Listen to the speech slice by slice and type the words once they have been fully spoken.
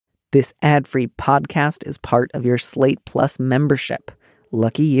This ad-free podcast is part of your Slate Plus membership.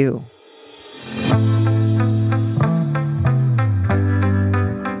 Lucky you.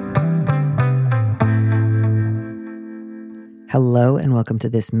 Hello and welcome to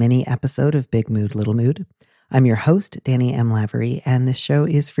this mini episode of Big Mood, Little Mood. I'm your host, Danny M. Lavery, and this show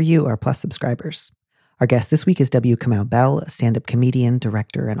is for you, our Plus subscribers. Our guest this week is W. Kamau Bell, a stand-up comedian,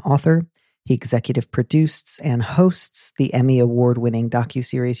 director, and author. He executive produces and hosts the Emmy Award-winning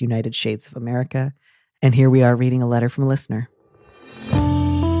docuseries United Shades of America. And here we are reading a letter from a listener.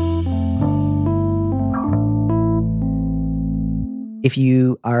 If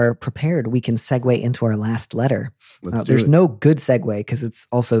you are prepared, we can segue into our last letter. There's no good segue because it's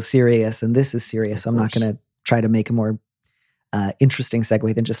also serious, and this is serious, so I'm not going to try to make a more interesting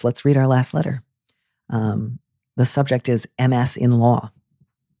segue than just let's read our last letter. The subject is MS in law.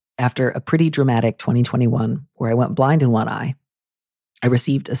 After a pretty dramatic 2021 where I went blind in one eye, I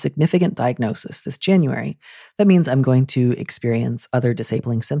received a significant diagnosis this January that means I'm going to experience other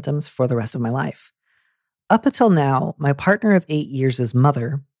disabling symptoms for the rest of my life. Up until now, my partner of 8 years'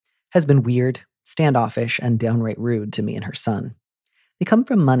 mother has been weird, standoffish, and downright rude to me and her son. They come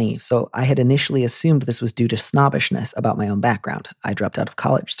from money, so I had initially assumed this was due to snobbishness about my own background. I dropped out of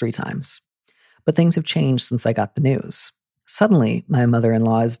college 3 times. But things have changed since I got the news. Suddenly, my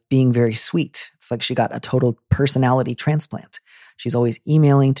mother-in-law is being very sweet. It's like she got a total personality transplant. She's always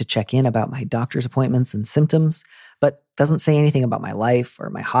emailing to check in about my doctor's appointments and symptoms, but doesn't say anything about my life or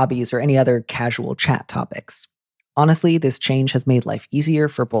my hobbies or any other casual chat topics. Honestly, this change has made life easier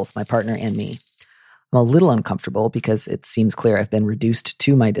for both my partner and me. I'm a little uncomfortable because it seems clear I've been reduced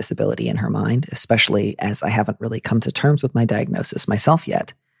to my disability in her mind, especially as I haven't really come to terms with my diagnosis myself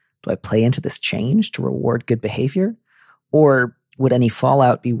yet. Do I play into this change to reward good behavior? Or would any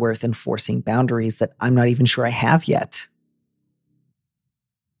fallout be worth enforcing boundaries that I'm not even sure I have yet?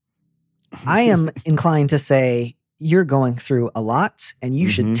 I am inclined to say you're going through a lot and you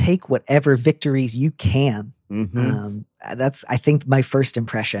should take whatever victories you can. That's, I think, my first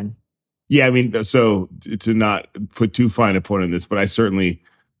impression. Yeah, I mean, so to not put too fine a point on this, but I certainly,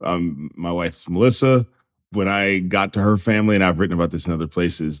 my wife's Melissa, when I got to her family, and I've written about this in other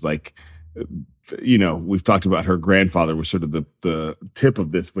places, like, you know, we've talked about her grandfather was sort of the tip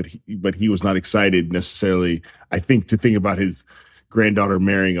of this, but he was not excited necessarily, I think, to think about his granddaughter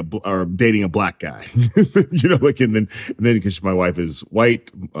marrying or dating a black guy, you know, like, and then because my wife is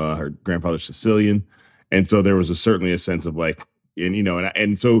white, her grandfather's Sicilian. And so there was certainly a sense of like, and, you know,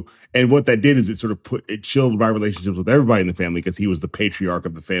 and what that did is it chilled my relationships with everybody in the family because he was the patriarch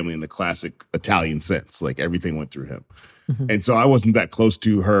of the family in the classic Italian sense, like everything went through him. And so I wasn't that close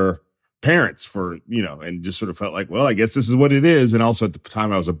to her parents for, you know, and just sort of felt like, well, I guess this is what it is. And also at the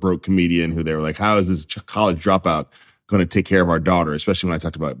time I was a broke comedian who they were like, how is this college dropout going to take care of our daughter? Especially when I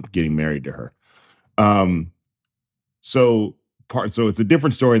talked about getting married to her. So it's a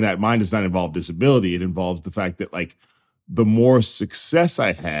different story in that mine does not involve disability. It involves the fact that like the more success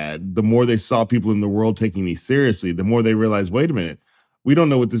I had, the more they saw people in the world taking me seriously, the more they realized, wait a minute, we don't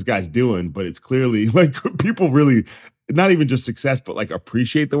know what this guy's doing, but it's clearly like people really, not even just success, but like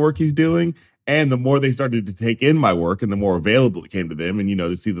appreciate the work he's doing. And the more they started to take in my work and the more available it came to them and, you know,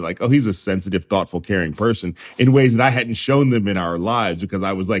 to see that like, oh, he's a sensitive, thoughtful, caring person in ways that I hadn't shown them in our lives because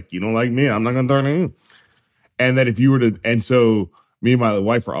I was like, you don't like me, I'm not going to turn to you. And that if you were to, and so me and my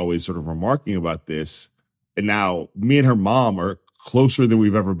wife are always sort of remarking about this. And now me and her mom are closer than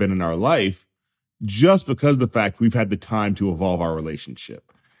we've ever been in our life just because of the fact we've had the time to evolve our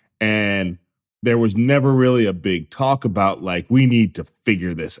relationship. And there was never really a big talk about like, we need to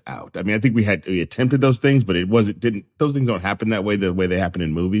figure this out. I mean, I think we attempted those things, but those things don't happen that way, the way they happen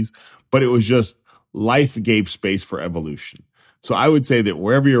in movies. But it was just life gave space for evolution. So I would say that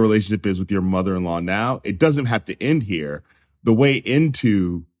wherever your relationship is with your mother-in-law now, it doesn't have to end here. The way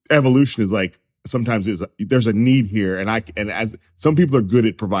into evolution is like, sometimes there's a need here. And as some people are good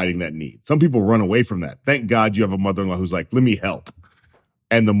at providing that need. Some people run away from that. Thank God you have a mother-in-law who's like, let me help.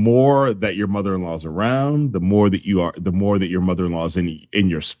 And the more that your mother-in-law is around, the more that your mother-in-law is in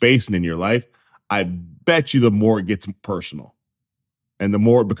your space and in your life, I bet you the more it gets personal. And the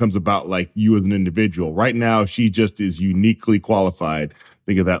more it becomes about like you as an individual. Right now, she just is uniquely qualified.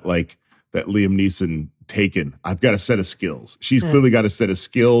 Think of that like that Liam Neeson Taken. I've got a set of skills. She's clearly got a set of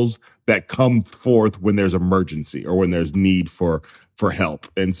skills that come forth when there's emergency or when there's need for help.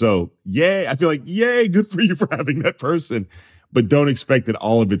 And so, yay, I feel like, yay, good for you for having that person. But don't expect that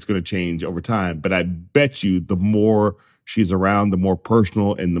all of it's going to change over time. But I bet you the more she's around, the more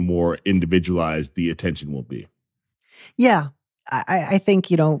personal and the more individualized the attention will be. Yeah. I think,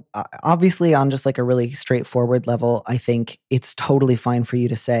 obviously on just like a really straightforward level, I think it's totally fine for you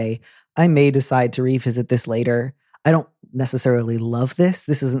to say, I may decide to revisit this later. I don't necessarily love this.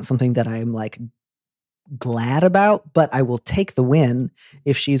 This isn't something that I'm like glad about, but I will take the win.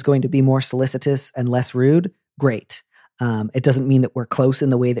 If she's going to be more solicitous and less rude, great. It doesn't mean that we're close in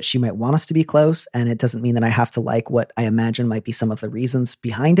the way that she might want us to be close. And it doesn't mean that I have to like what I imagine might be some of the reasons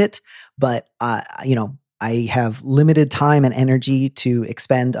behind it. But, I have limited time and energy to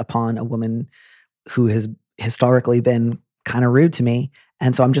expend upon a woman who has historically been kind of rude to me.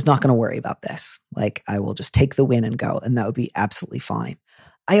 And so I'm just not going to worry about this. Like, I will just take the win and go. And that would be absolutely fine.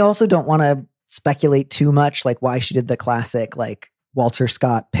 I also don't want to speculate too much, like why she did the classic, like Walter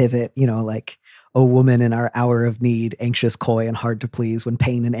Scott pivot, like, "O woman in our hour of need, anxious, coy, and hard to please, when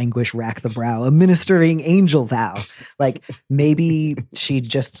pain and anguish rack the brow, a ministering angel thou." Like, maybe she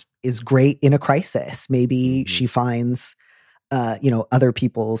just is great in a crisis. Maybe she finds, other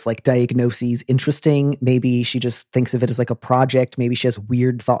people's like diagnoses interesting. Maybe she just thinks of it as like a project. Maybe she has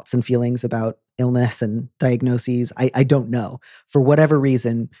weird thoughts and feelings about illness and diagnoses. I don't know. For whatever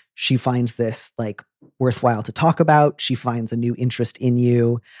reason, she finds this like worthwhile to talk about. She finds a new interest in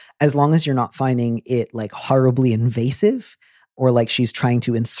you. As long as you're not finding it like horribly invasive, or like she's trying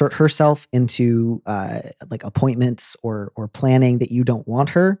to insert herself into like appointments or planning that you don't want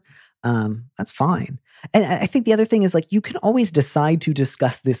her, that's fine. And I think the other thing is like, you can always decide to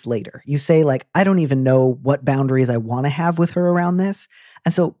discuss this later. You say like, I don't even know what boundaries I want to have with her around this.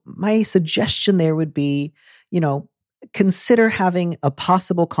 And so my suggestion there would be, consider having a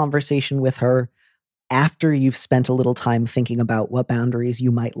possible conversation with her after you've spent a little time thinking about what boundaries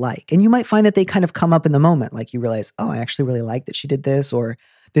you might like. And you might find that they kind of come up in the moment. Like you realize, oh, I actually really like that she did this, or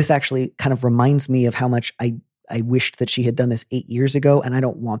this actually kind of reminds me of how much I wished that she had done this 8 years ago, and I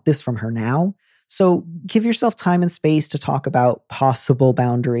don't want this from her now. So give yourself time and space to talk about possible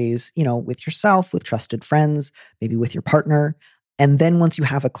boundaries, with yourself, with trusted friends, maybe with your partner. And then once you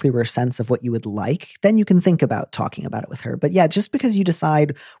have a clearer sense of what you would like, then you can think about talking about it with her. But yeah, just because you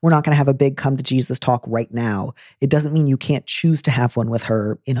decide we're not going to have a big come to Jesus talk right now, it doesn't mean you can't choose to have one with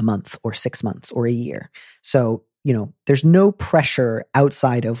her in a month or 6 months or a year. So, there's no pressure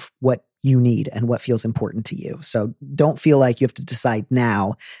outside of what you need and what feels important to you. So don't feel like you have to decide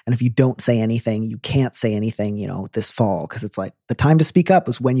now. And if you don't say anything, you can't say anything, this fall, because it's like the time to speak up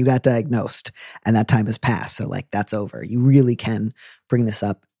was when you got diagnosed, and that time has passed. So like that's over. You really can bring this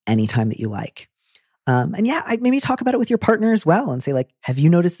up anytime that you like. And yeah, I'd maybe talk about it with your partner as well and say like, have you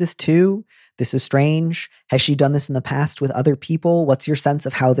noticed this too? This is strange. Has she done this in the past with other people? What's your sense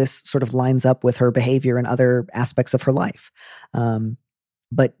of how this sort of lines up with her behavior and other aspects of her life?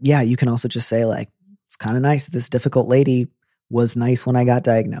 But yeah, you can also just say like, it's kind of nice that this difficult lady was nice when I got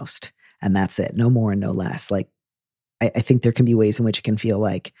diagnosed, and that's it. No more and no less. Like, I think there can be ways in which it can feel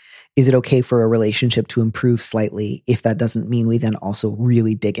like, is it okay for a relationship to improve slightly if that doesn't mean we then also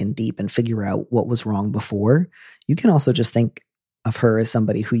really dig in deep and figure out what was wrong before? You can also just think of her as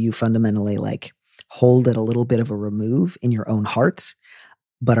somebody who you fundamentally like hold at a little bit of a remove in your own heart,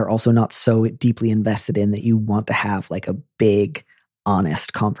 but are also not so deeply invested in that you want to have like a big,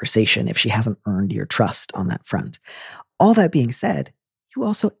 honest conversation if she hasn't earned your trust on that front. All that being said, you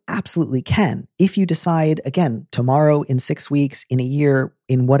also absolutely can. If you decide, again, tomorrow, in 6 weeks, in a year,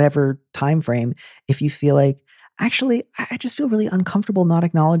 in whatever time frame, if you feel like, actually, I just feel really uncomfortable not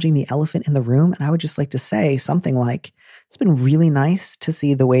acknowledging the elephant in the room, and I would just like to say something like, it's been really nice to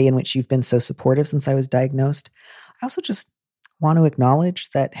see the way in which you've been so supportive since I was diagnosed. I also just want to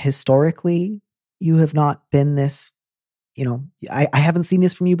acknowledge that historically, you have not been this, I haven't seen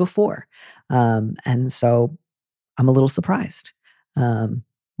this from you before. And so I'm a little surprised.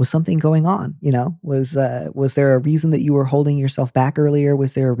 Was something going on? Was there a reason that you were holding yourself back earlier?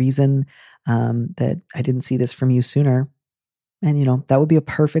 Was there a reason that I didn't see this from you sooner? And that would be a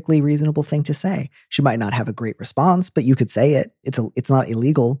perfectly reasonable thing to say. She might not have a great response, but you could say it. It's not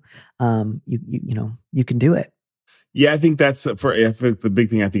illegal. You can do it. Yeah, I think that's the big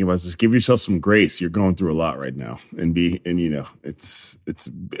thing I think about is just give yourself some grace. You're going through a lot right now, and be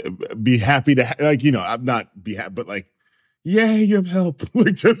happy to I'm not be happy, but like, yeah, you have help.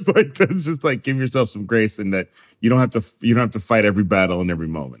 Just give yourself some grace, and that you don't have to fight every battle in every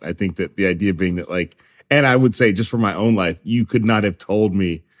moment. I think that the idea being that and I would say just for my own life, you could not have told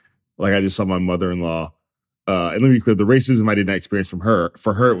me, like I just saw my mother-in-law. And let me be clear, the racism I did not experience from her.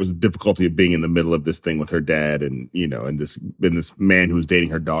 For her, it was the difficulty of being in the middle of this thing with her dad, and and this man who was dating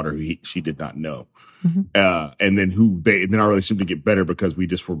her daughter who she did not know. Mm-hmm. And then our relationship did get better because we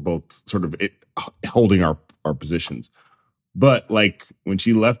just were both sort of holding our positions. But like when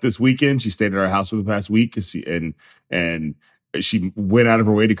she left this weekend, she stayed at our house for the past week and She went out of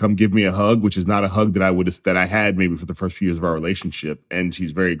her way to come give me a hug, which is not a hug that I had maybe for the first few years of our relationship. And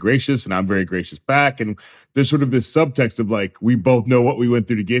she's very gracious, and I'm very gracious back. And there's sort of this subtext of like, we both know what we went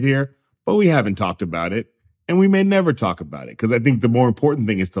through to get here, but we haven't talked about it, and we may never talk about it. Because I think the more important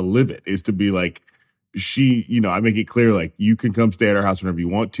thing is to live it, is to be like, I make it clear, like, you can come stay at our house whenever you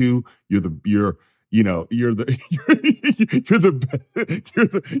want to. You're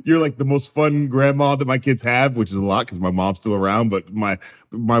like the most fun grandma that my kids have, which is a lot because my mom's still around. But my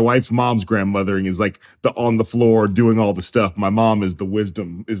wife's mom's grandmothering is like the on the floor doing all the stuff. My mom is the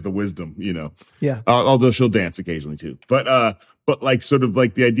wisdom, Yeah. Although she'll dance occasionally too. But like sort of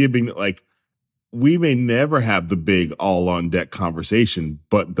like the idea being that like we may never have the big all on deck conversation,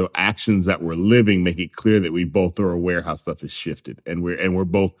 but the actions that we're living make it clear that we both are aware how stuff is shifted, and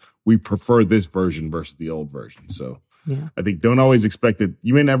we prefer this version versus the old version. So yeah. I think don't always expect that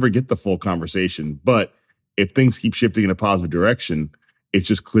you may never get the full conversation, but if things keep shifting in a positive direction, it's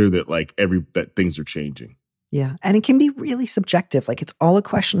just clear that that things are changing. Yeah. And it can be really subjective. Like, it's all a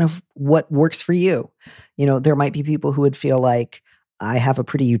question of what works for you. There might be people who would feel like, I have a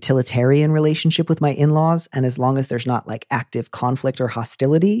pretty utilitarian relationship with my in-laws, and as long as there's not like active conflict or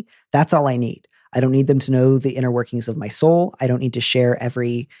hostility, that's all I need. I don't need them to know the inner workings of my soul. I don't need to share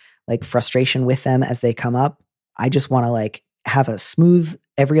every like frustration with them as they come up. I just want to like have a smooth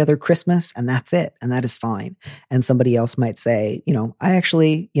every other Christmas, and that's it. And that is fine. And somebody else might say, I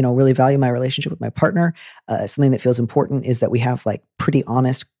actually, really value my relationship with my partner. Something that feels important is that we have like pretty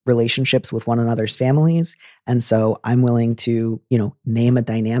honest relationships with one another's families. And so I'm willing to, name a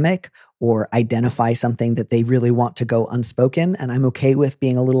dynamic or identify something that they really want to go unspoken. And I'm okay with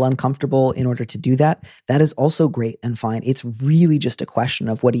being a little uncomfortable in order to do that. That is also great and fine. It's really just a question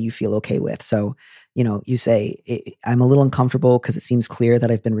of what do you feel okay with? So, you say, I'm a little uncomfortable because it seems clear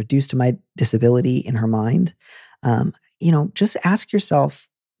that I've been reduced to my disability in her mind. Just ask yourself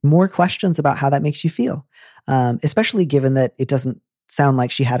more questions about how that makes you feel, especially given that it doesn't sound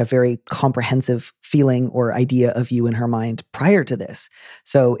like she had a very comprehensive feeling or idea of you in her mind prior to this.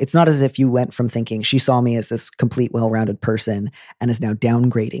 So it's not as if you went from thinking she saw me as this complete, well-rounded person and is now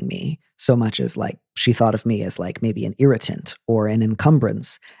downgrading me so much as like she thought of me as like maybe an irritant or an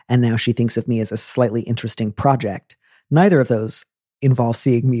encumbrance. And now she thinks of me as a slightly interesting project. Neither of those involve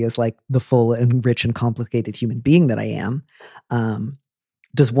seeing me as like the full and rich and complicated human being that I am.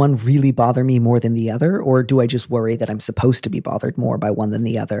 Does one really bother me more than the other? Or do I just worry that I'm supposed to be bothered more by one than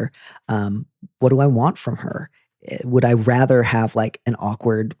the other? What do I want from her? Would I rather have like an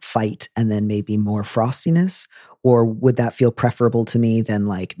awkward fight and then maybe more frostiness? Or would that feel preferable to me than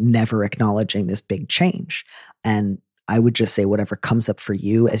like never acknowledging this big change? And I would just say whatever comes up for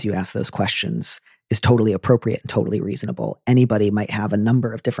you as you ask those questions is totally appropriate and totally reasonable. Anybody might have a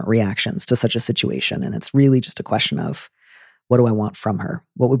number of different reactions to such a situation. And it's really just a question of, what do I want from her?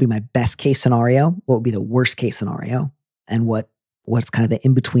 What would be my best case scenario? What would be the worst case scenario? And what's kind of the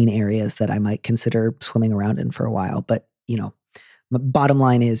in-between areas that I might consider swimming around in for a while? But, my bottom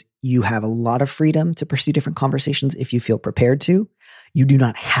line is you have a lot of freedom to pursue different conversations if you feel prepared to. You do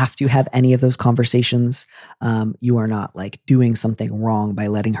not have to have any of those conversations. You are not like doing something wrong by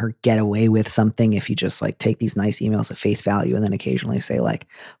letting her get away with something if you just like take these nice emails at face value and then occasionally say like,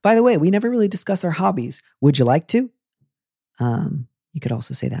 by the way, we never really discuss our hobbies. Would you like to? You could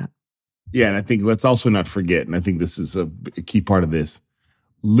also say that. Yeah, and I think let's also not forget, and I think this is a key part of this,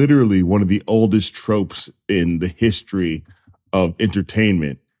 literally one of the oldest tropes in the history of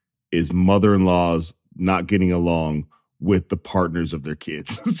entertainment is mother-in-laws not getting along with the partners of their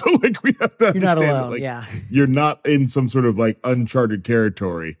kids. So like we have to You're not alone, like, yeah. You're not in some sort of like uncharted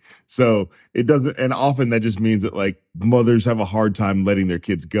territory. So it doesn't, and often that just means that like mothers have a hard time letting their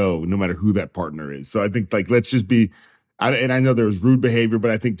kids go no matter who that partner is. So I think like let's just be, and I know there was rude behavior,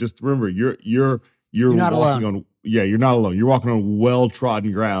 but I think just remember you're not walking alone. on, you're not alone. You're walking on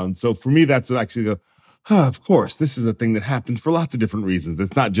well-trodden ground. So for me, that's actually of course, this is a thing that happens for lots of different reasons.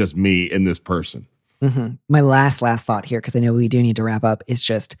 It's not just me and this person. Mm-hmm. My last thought here, because I know we do need to wrap up, is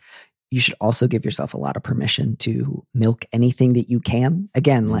just you should also give yourself a lot of permission to milk anything that you can.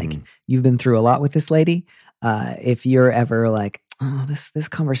 Again, like you've been through a lot with this lady. If you're ever like, oh, this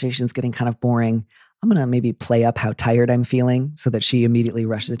conversation is getting kind of boring, I'm going to maybe play up how tired I'm feeling so that she immediately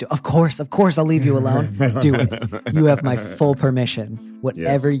rushes to, of course, I'll leave you alone. Do it. You have my full permission,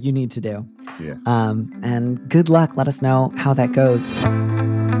 whatever you need to do. Yeah. And good luck. Let us know how that goes.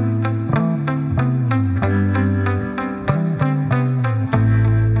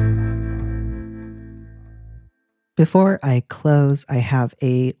 Before I close, I have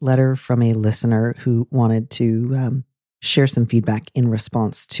a letter from a listener who wanted to share some feedback in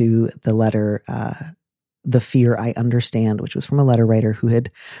response to the letter The Fear I Understand, which was from a letter writer who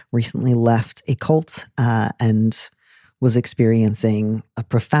had recently left a cult and was experiencing a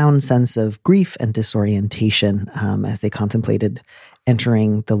profound sense of grief and disorientation as they contemplated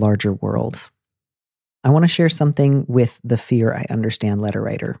entering the larger world. I want to share something with the Fear I Understand letter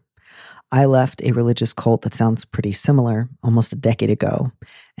writer. I left a religious cult that sounds pretty similar almost a decade ago,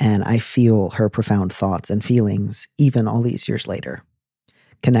 and I feel her profound thoughts and feelings even all these years later.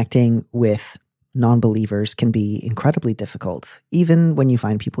 Connecting with non-believers can be incredibly difficult, even when you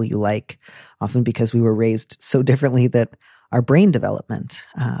find people you like, often because we were raised so differently that our brain development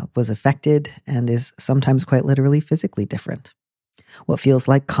was affected and is sometimes quite literally physically different. What feels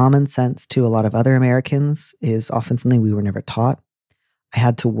like common sense to a lot of other Americans is often something we were never taught. I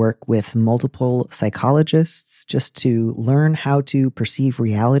had to work with multiple psychologists just to learn how to perceive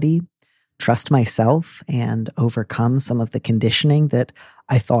reality, trust myself, and overcome some of the conditioning that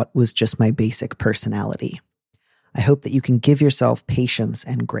I thought was just my basic personality. I hope that you can give yourself patience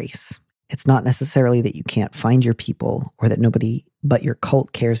and grace. It's not necessarily that you can't find your people or that nobody but your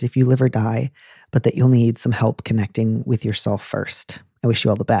cult cares if you live or die, but that you'll need some help connecting with yourself first. I wish you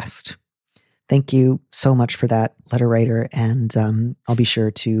all the best. Thank you so much for that, letter writer, and I'll be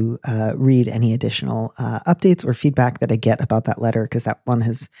sure to read any additional updates or feedback that I get about that letter, because that one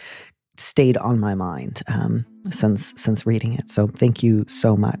has stayed on my mind since reading it. So thank you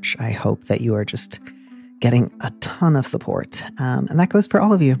so much. I hope that you are just getting a ton of support. And that goes for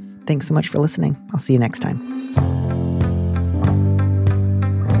all of you. Thanks so much for listening. I'll see you next time.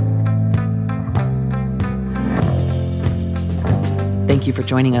 Thank you for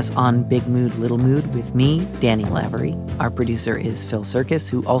joining us on Big Mood, Little Mood with me, Danny Lavery. Our producer is Phil Circus,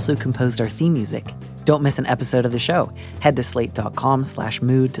 who also composed our theme music. Don't miss an episode of the show. Head to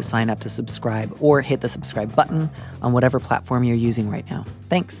slate.com/mood to sign up to subscribe, or hit the subscribe button on whatever platform you're using right now.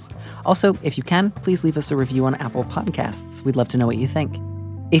 Thanks. Also, if you can, please leave us a review on Apple Podcasts. We'd love to know what you think.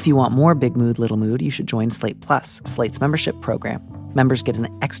 If you want more Big Mood, Little Mood, you should join Slate Plus, Slate's membership program. Members get an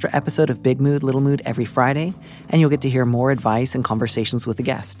extra episode of Big Mood, Little Mood every Friday, and you'll get to hear more advice and conversations with a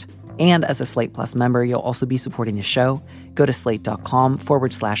guest. And as a Slate Plus member, you'll also be supporting the show. Go to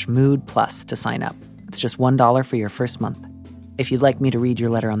slate.com/mood plus to sign up. It's just $1 for your first month. If you'd like me to read your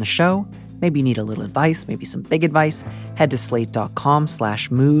letter on the show, maybe you need a little advice, maybe some big advice, head to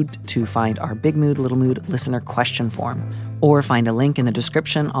slate.com/mood to find our Big Mood, Little Mood listener question form, or find a link in the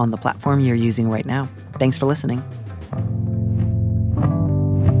description on the platform you're using right now. Thanks for listening.